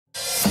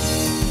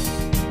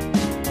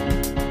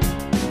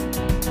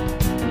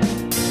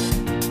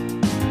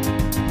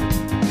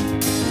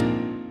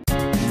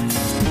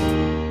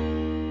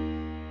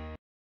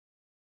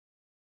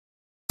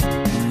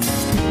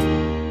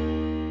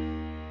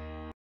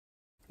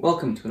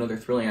Welcome to another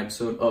thrilling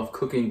episode of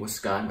Cooking with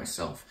Scott and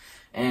myself.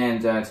 And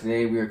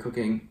today we are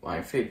cooking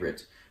my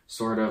favorite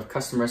sort of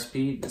custom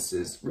recipe. This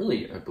is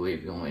really, I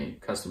believe, the only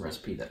custom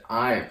recipe that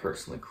I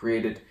personally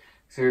created.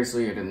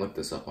 Seriously, I didn't look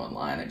this up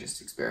online. I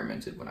just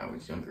experimented when I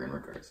was younger in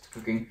regards to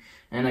cooking.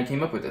 And I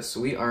came up with this.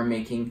 So we are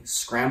making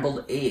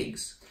scrambled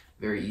eggs.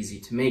 Very easy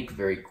to make,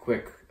 very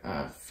quick,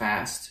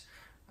 fast,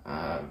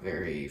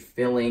 very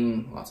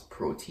filling, lots of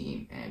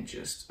protein, and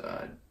just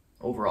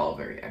overall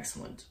very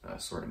excellent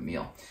sort of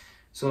meal.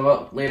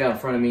 So laid out in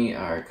front of me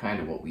are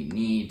kind of what we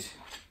need.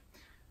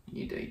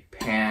 You need a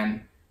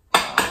pan.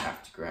 I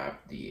have to grab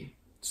the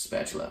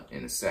spatula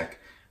in a sec.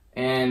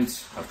 And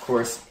of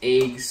course,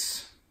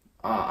 eggs.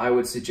 I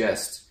would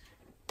suggest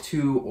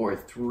 2 or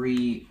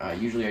 3.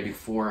 Usually I do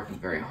 4 if I'm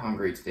very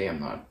hungry. Today I'm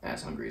not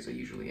as hungry as I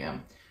usually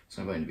am.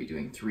 So I'm going to be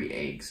doing 3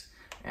 eggs.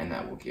 And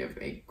that will give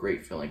a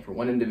great filling for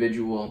one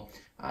individual.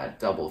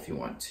 Double if you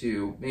want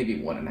 2, maybe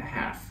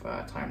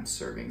 1.5 times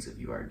servings if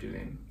you are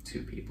doing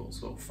 2 people,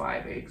 so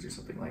 5 eggs or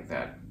something like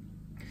that.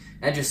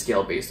 And just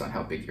scale based on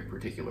how big your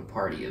particular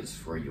party is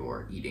for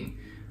your eating.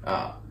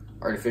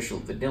 Artificial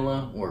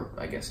vanilla, or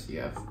I guess if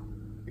you have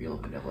real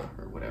vanilla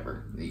or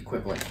whatever, the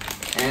equivalent.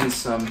 And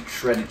some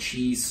shredded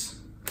cheese,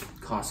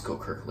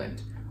 Costco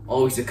Kirkland.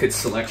 Always a good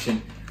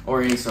selection,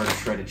 or any sort of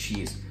shredded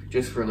cheese,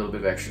 just for a little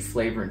bit of extra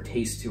flavor and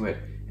taste to it.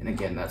 And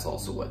again, that's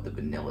also what the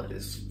vanilla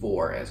is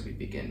for as we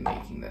begin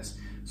making this.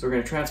 So we're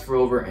going to transfer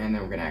over and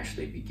then we're going to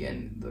actually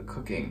begin the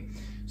cooking.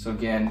 So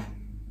again,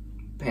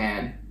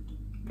 pan,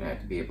 I'm going to have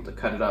to be able to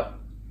cut it up,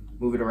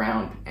 move it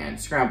around, and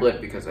scramble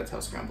it because that's how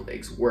scrambled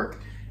eggs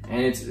work.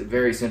 And it's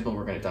very simple.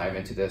 We're going to dive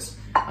into this.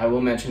 I will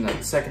mention that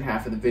the second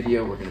half of the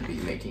video, we're going to be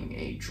making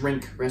a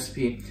drink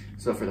recipe.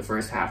 So for the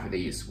first half of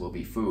these will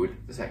be food.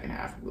 The second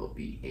half will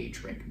be a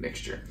drink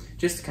mixture.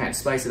 Just to kind of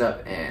spice it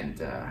up and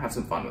have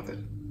some fun with it.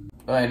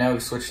 Alright, now we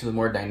switch to the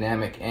more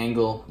dynamic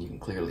angle. You can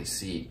clearly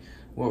see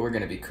what we're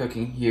going to be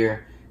cooking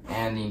here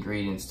and the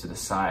ingredients to the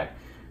side.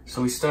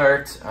 So we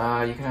start,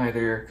 you can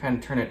either kind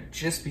of turn it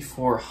just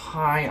before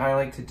high, I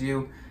like to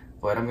do,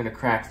 but I'm going to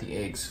crack the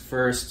eggs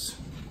first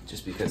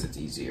just because it's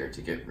easier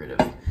to get rid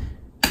of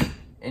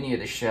any of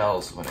the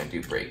shells when I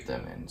do break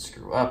them and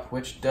screw up,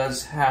 which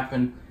does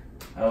happen.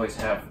 I always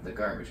have the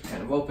garbage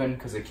kind of open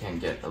because it can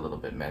get a little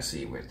bit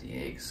messy with the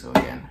eggs. So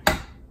again,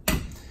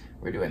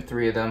 we're doing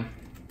 3 of them.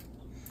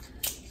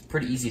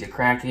 Pretty easy to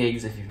crack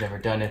eggs if you've never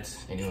done it.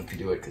 Anyone can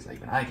do it because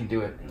even I can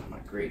do it, and I'm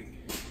not great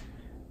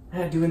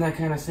at doing that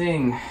kind of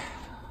thing.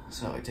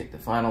 So I take the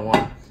final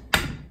one,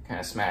 kind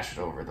of smash it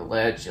over the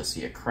ledge. You'll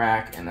see a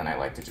crack, and then I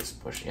like to just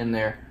push in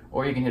there,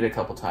 or you can hit it a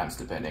couple times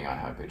depending on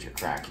how good your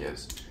crack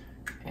is.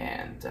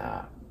 And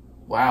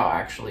wow,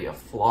 actually a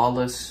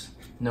flawless,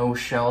 no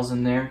shells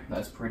in there.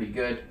 That's pretty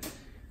good.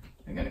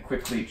 I'm gonna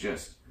quickly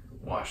just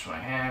wash my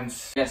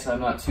hands. Yes, I'm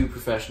not too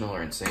professional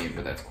or insane,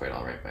 but that's quite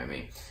all right by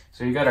me.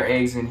 So you got our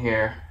eggs in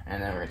here,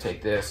 and then we're gonna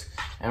take this,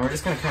 and we're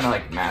just gonna kind of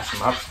like mash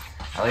them up.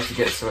 I like to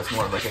get it so it's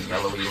more like a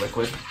yellowy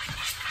liquid.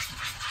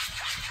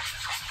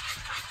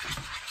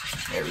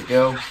 There we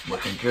go,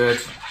 looking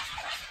good.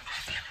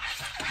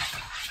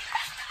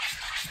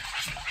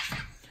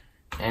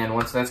 And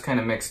once that's kind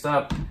of mixed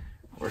up,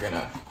 we're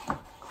gonna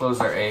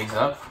close our eggs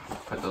up,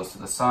 put those to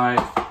the side,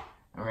 and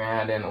we're gonna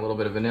add in a little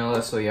bit of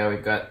vanilla. So yeah,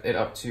 we've got it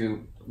up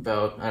to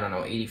about, I don't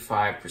know,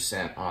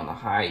 85% on the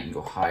high. You can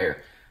go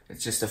higher.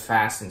 It's just a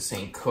fast,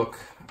 insane cook.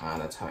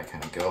 That's how I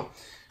kind of go.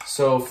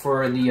 So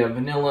for the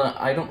vanilla,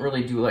 I don't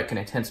really do like an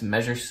intense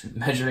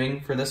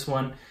measuring for this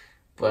one,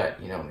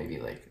 but you know, maybe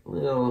like a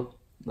little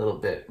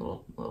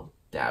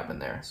dab in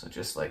there. So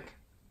just a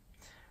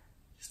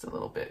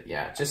little bit,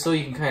 yeah, just so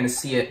you can kind of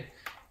see it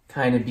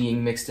kind of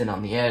being mixed in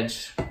on the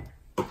edge.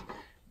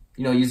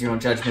 You know, use your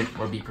own judgment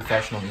or be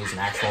professional and use an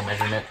actual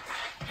measurement.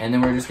 And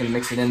then we're just gonna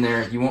mix it in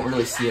there. You won't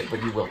really see it,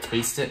 but you will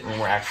taste it when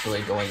we're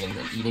actually going in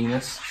and eating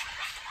this,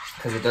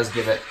 because it does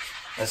give it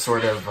a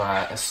sort of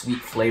a sweet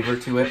flavor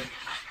to it.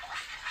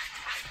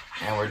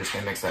 And we're just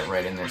gonna mix that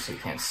right in there so you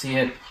can't see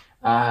it.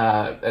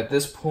 At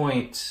this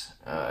point,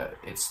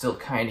 it's still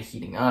kind of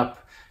heating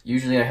up.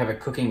 Usually I have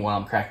it cooking while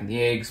I'm cracking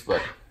the eggs,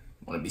 but I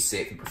wanna be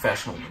safe and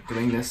professional when we're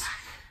doing this.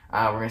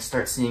 We're gonna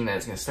start seeing that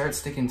it's gonna start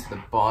sticking to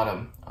the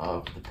bottom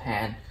of the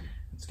pan.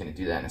 It's gonna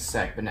do that in a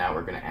sec, but now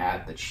we're gonna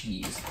add the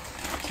cheese.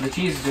 So the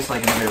cheese is just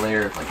like another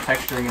layer of like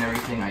texturing and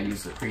everything. I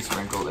use the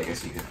pre-sprinkled. I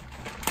guess you could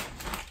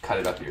cut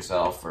it up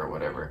yourself or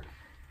whatever.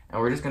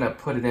 And we're just gonna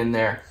put it in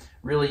there.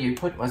 Really, you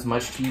put as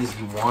much cheese as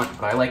you want,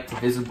 but I like to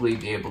visibly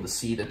be able to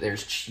see that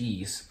there's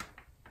cheese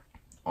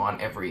on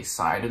every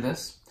side of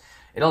this.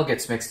 It all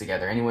gets mixed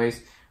together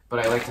anyways, but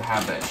I like to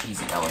have that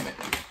cheesy element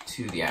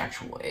to the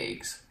actual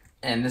eggs.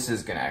 And this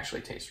is gonna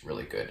actually taste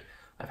really good.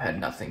 I've had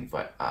nothing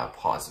but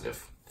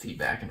positive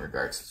feedback in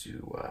regards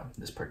to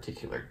this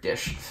particular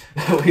dish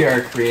that we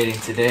are creating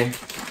today.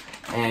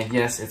 And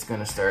yes, it's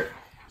gonna start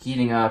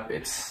heating up.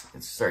 It's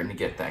starting to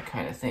get that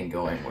kind of thing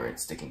going where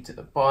it's sticking to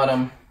the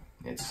bottom.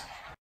 I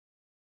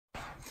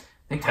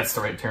think that's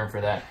the right term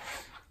for that.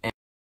 And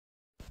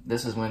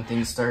this is when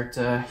things start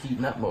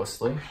heating up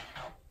mostly.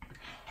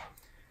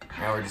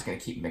 Now we're just gonna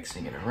keep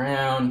mixing it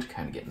around,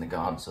 kind of getting the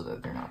gobs so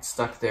that they're not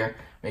stuck there.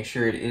 Make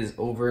sure it is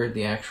over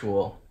the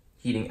actual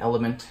heating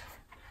element.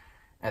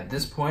 At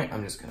this point,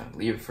 I'm just gonna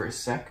leave it for a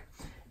sec.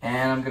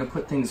 And I'm gonna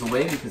put things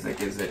away because that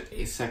gives it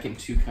a second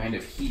to kind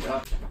of heat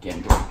up.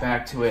 Again, going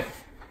back to it,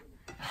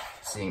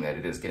 seeing that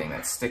it is getting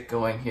that stick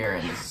going here,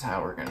 and this is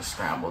how we're gonna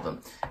scramble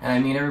them. And I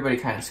mean, everybody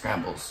kind of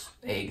scrambles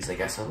eggs, I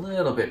guess, a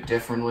little bit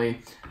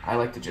differently. I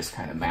like to just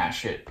kind of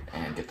mash it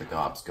and get the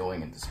gobs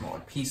going into smaller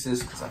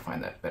pieces because I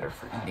find that better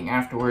for eating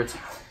afterwards.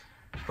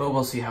 But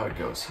we'll see how it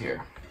goes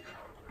here.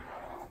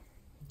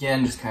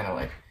 Again, just kind of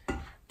like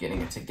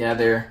getting it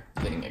together,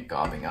 getting it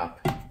gobbing up,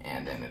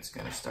 and then it's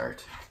gonna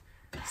start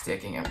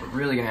sticking. And we're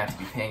really gonna have to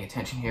be paying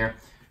attention here,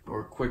 but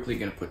we're quickly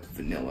gonna put the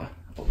vanilla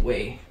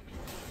away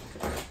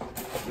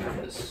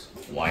because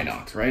why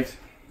not, right?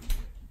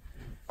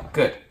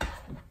 Good.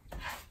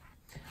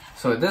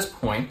 So at this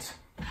point,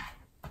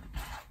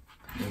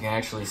 you can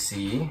actually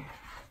see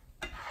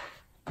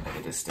that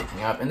it is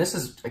sticking up. And this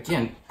is,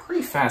 again,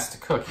 pretty fast to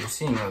cook. You're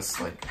seeing this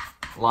like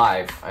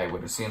live, I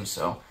would assume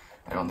so.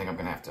 I don't think I'm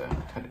gonna have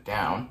to cut it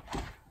down.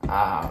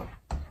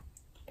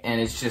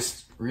 And it's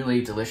just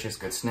really delicious,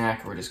 good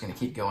snack. We're just gonna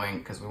keep going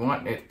because we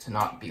want it to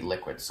not be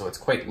liquid. So it's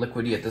quite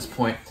liquidy at this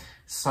point.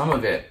 Some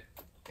of it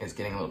is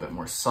getting a little bit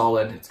more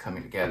solid. It's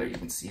coming together. You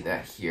can see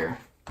that here.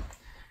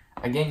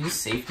 Again, use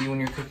safety when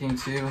you're cooking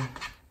too,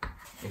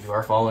 if you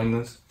are following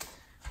this.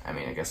 I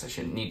mean, I guess I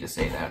shouldn't need to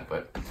say that,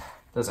 but it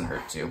doesn't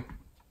hurt to.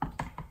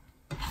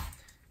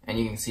 And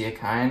you can see it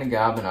kind of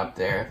gobbing up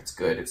there. It's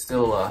good. It's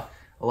still, a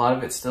lot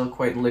of it's still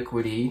quite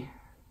liquidy,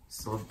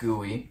 still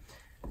gooey.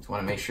 Just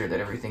want to make sure that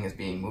everything is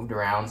being moved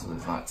around so that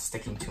it's not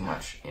sticking too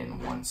much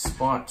in one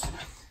spot.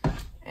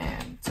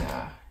 And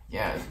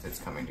yeah, it's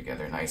coming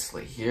together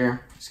nicely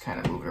here. Just kind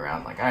of move it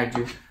around like I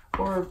do,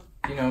 or,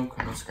 you know,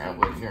 kind of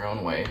scramble it in your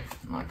own way.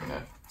 I'm not going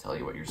to tell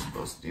you what you're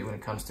supposed to do when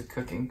it comes to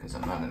cooking because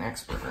I'm not an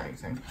expert or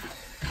anything.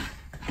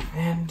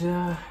 And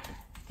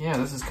yeah,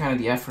 this is kind of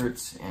the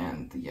efforts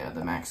and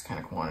the max kind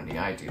of quantity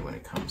I do when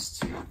it comes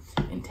to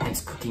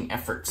intense cooking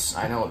efforts.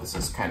 I know this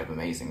is kind of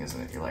amazing,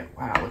 isn't it? You're like,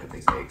 wow, look at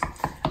these eggs.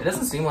 It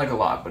doesn't seem like a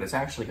lot, but it's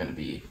actually going to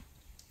be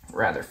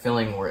rather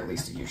filling, or at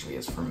least it usually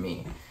is for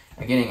me.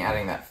 Again,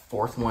 adding that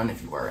fourth one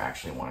if you are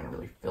actually wanting a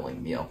really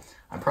filling meal.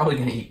 I'm probably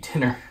going to eat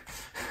dinner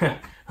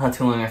not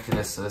too long after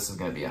this, so this is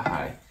going to be a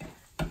high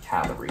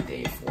calorie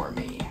day for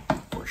me,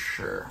 for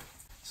sure.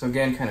 So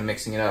again, kind of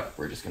mixing it up,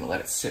 we're just going to let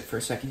it sit for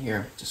a second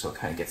here, just so it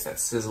kind of gets that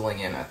sizzling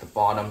in at the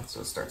bottom, so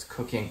it starts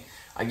cooking.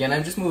 Again,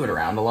 I just move it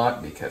around a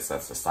lot because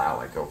that's the style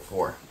I go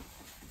for.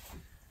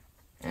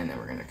 And then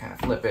we're going to kind of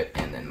flip it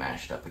and then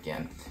mash it up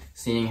again,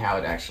 seeing how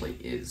it actually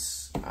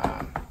is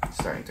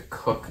starting to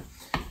cook.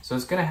 So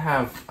it's going to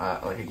have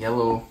like a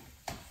yellow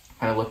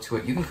kind of look to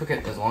it. You can cook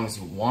it as long as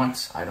you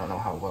want. I don't know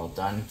how well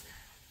done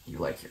you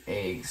like your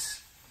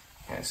eggs,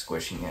 kind of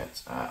squishing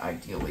it.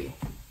 Ideally,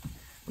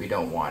 we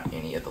don't want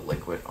any of the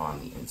liquid on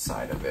the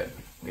inside of it.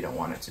 We don't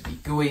want it to be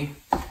gooey,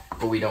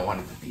 but we don't want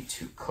it to be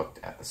too cooked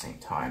at the same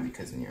time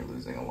because then you're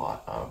losing a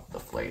lot of the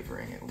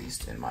flavoring, at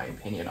least in my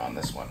opinion on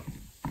this one.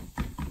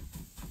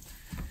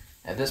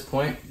 At this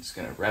point, I'm just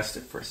going to rest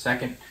it for a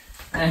second,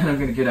 and I'm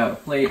going to get out a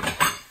plate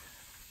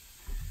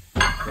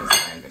because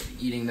I'm going to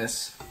be eating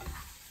this.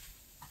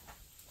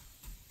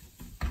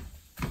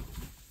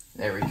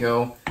 There we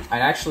go.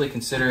 I'd actually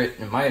consider it,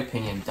 in my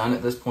opinion, done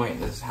at this point.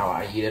 This is how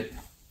I eat it.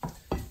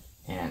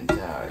 And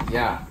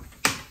yeah,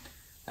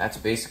 that's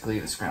basically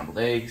the scrambled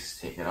eggs.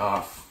 Take it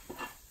off.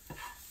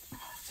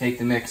 Take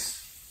the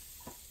mix,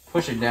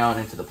 push it down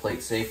into the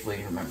plate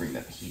safely, remembering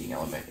that the heating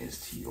element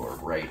is to your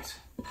right.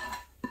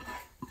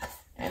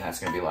 And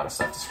that's going to be a lot of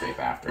stuff to scrape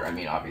after. I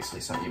mean,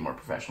 obviously, some of you more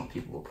professional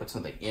people will put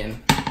something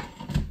in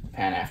the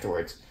pan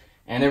afterwards.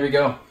 And there we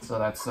go. So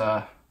that's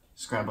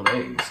scrambled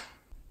eggs.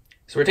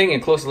 So we're taking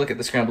a closer look at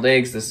the scrambled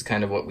eggs. This is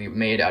kind of what we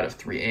made out of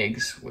 3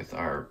 eggs with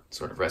our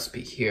sort of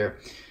recipe here.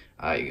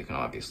 You can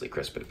obviously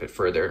crisp it a bit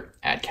further.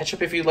 Add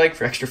ketchup if you'd like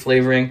for extra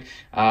flavoring.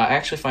 I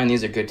actually find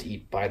these are good to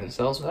eat by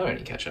themselves without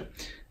any ketchup,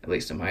 at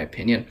least in my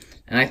opinion.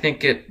 And I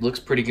think it looks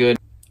pretty good.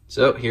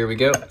 So here we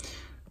go.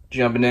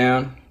 Jumping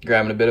down,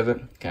 grabbing a bit of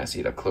it. Kind of see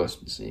it up close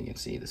so you can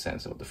see the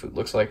sense of what the food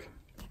looks like.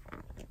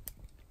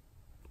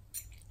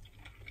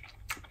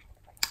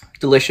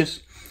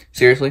 Delicious.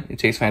 Seriously, it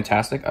tastes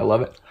fantastic. I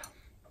love it.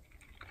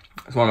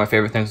 It's one of my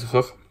favorite things to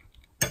cook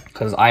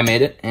because I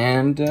made it,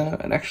 and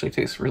it actually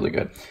tastes really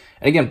good.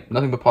 And again,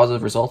 nothing but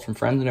positive results from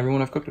friends and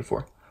everyone I've cooked it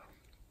for.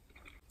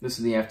 This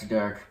is the after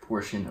dark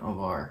portion of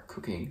our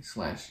cooking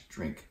 /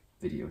 drink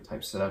video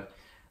type setup.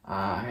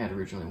 I had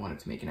originally wanted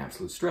to make an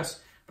absolute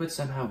stress, but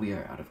somehow we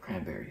are out of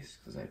cranberries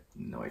because I have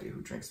no idea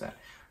who drinks that.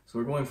 So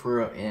we're going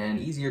for an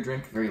easier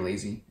drink, very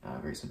lazy,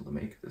 very simple to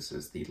make. This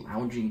is the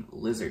Lounging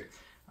Lizard.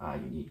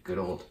 You need good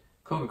old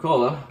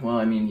Coca-Cola. Well,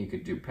 I mean, you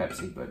could do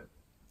Pepsi, but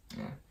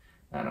yeah,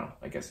 I don't know.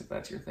 I guess if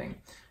that's your thing.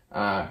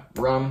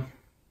 Rum,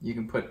 you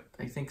can put,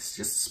 I think it's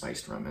just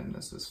spiced rum in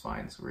this is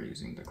fine. So we're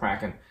using the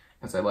Kraken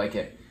because I like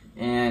it.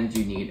 And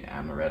you need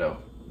amaretto,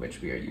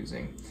 which we are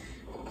using.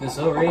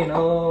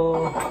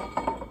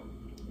 Disoreno.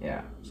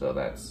 Yeah, so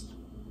that's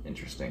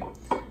interesting.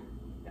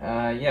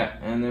 Yeah,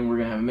 and then we're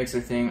gonna have a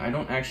mixer thing. I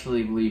don't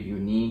actually believe you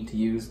need to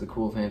use the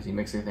cool fancy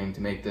mixer thing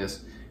to make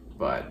this,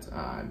 but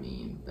I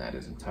mean, that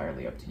is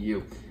entirely up to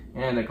you.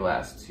 And a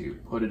glass to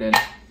put it in.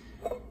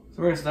 So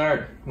we're gonna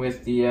start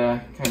with the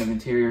kind of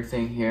interior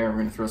thing here. We're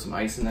gonna throw some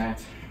ice in that.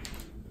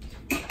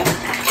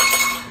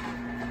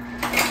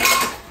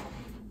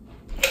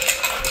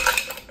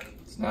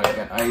 So now you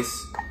got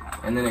ice,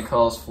 and then it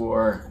calls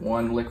for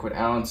 1 liquid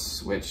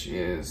ounce, which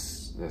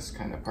is this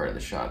kind of part of the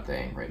shot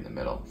thing right in the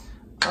middle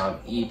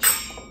of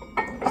each.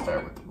 Let's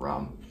start with the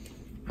rum.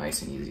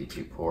 Nice and easy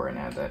to pour and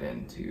add that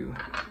into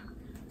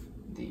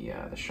the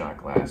shot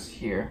glass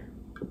here.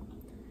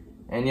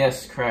 And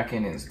yes,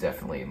 Kraken is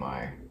definitely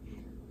my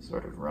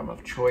sort of rum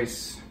of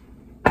choice.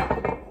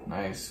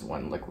 Nice,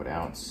 1 liquid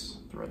ounce.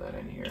 Throw that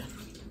in here.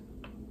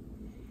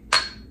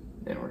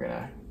 Then we're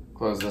gonna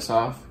close this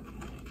off.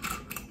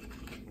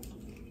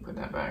 Put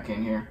that back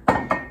in here.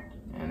 And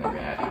then we're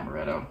gonna add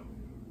amaretto.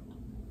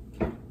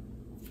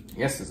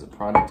 Yes, this is a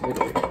product of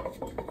Italy.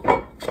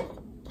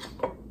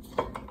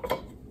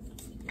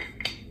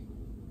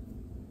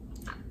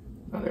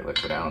 Another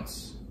liquid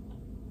ounce.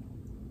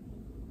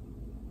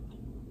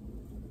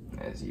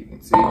 As you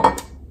can see,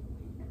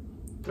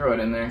 throw it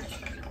in there.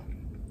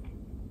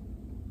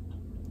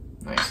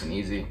 Nice and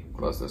easy.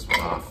 Close this one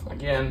off.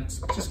 Again,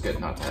 it's just good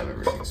not to have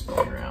everything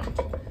spilling around,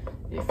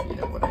 if you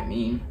know what I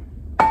mean.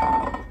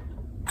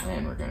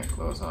 And we're going to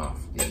close off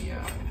the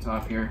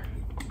top here.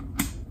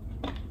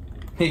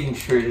 Making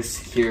sure it is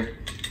secure,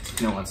 so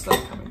you don't want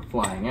stuff coming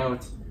flying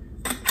out.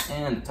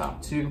 And the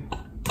top two.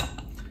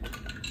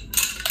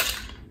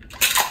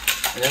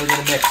 And then we're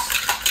going to mix.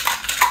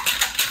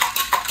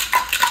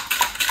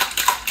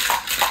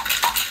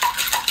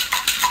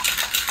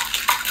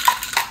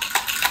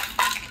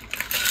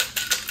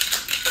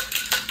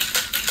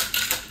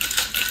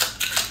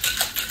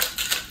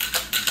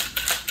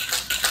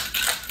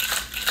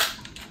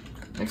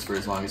 Mix for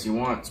as long as you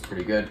want, it's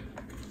pretty good.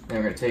 Then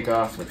we're going to take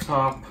off the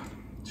top,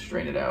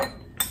 strain it out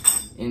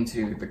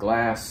into the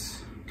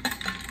glass.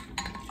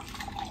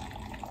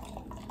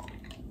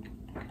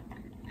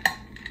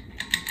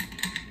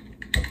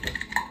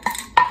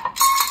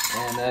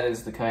 And that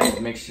is the kind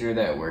of mixture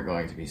that we're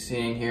going to be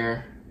seeing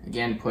here.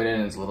 Again, put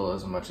in as little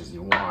as much as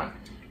you want.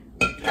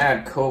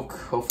 Add Coke,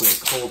 hopefully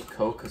a cold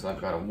Coke, because I've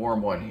got a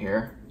warm one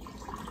here.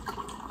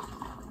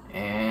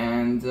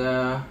 And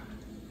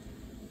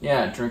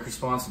yeah, drink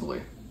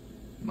responsibly.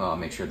 Well,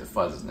 make sure the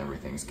fuzz and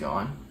everything's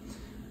gone.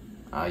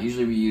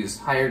 Usually we use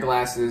higher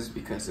glasses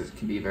because it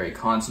can be very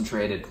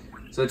concentrated.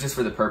 So just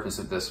for the purpose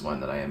of this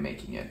one that I am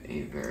making it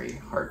a very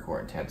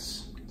hardcore,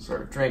 intense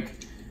sort of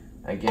drink.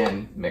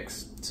 Again,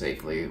 mix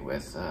safely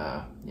with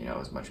you know,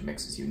 as much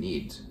mix as you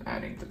need,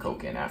 adding the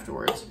Coke in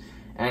afterwards.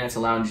 And it's a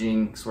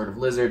lounging sort of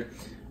lizard.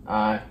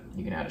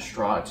 You can add a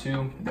straw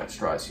too. I've got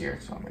straws here,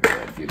 so I'm gonna go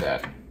ahead and do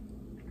that.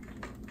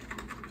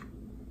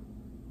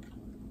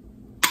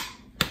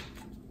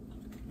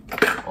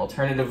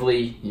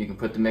 Alternatively, you can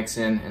put the mix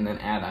in and then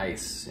add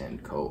ice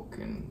and Coke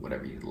and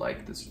whatever you'd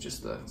like. This is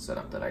just the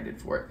setup that I did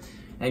for it.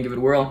 And give it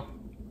a whirl.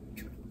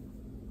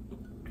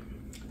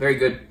 Very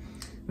good.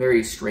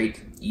 Very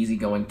straight,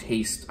 easygoing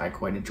taste. I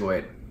quite enjoy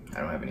it.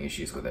 I don't have any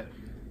issues with it.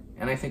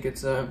 And I think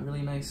it's a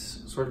really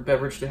nice sort of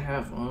beverage to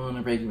have on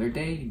a regular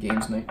day,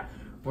 games night,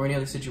 or any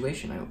other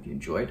situation. I hope you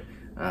enjoyed.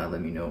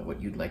 Let me know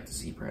what you'd like to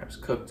see perhaps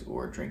cooked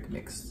or drink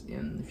mixed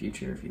in the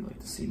future if you'd like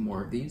to see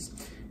more of these.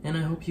 And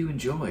I hope you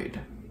enjoyed.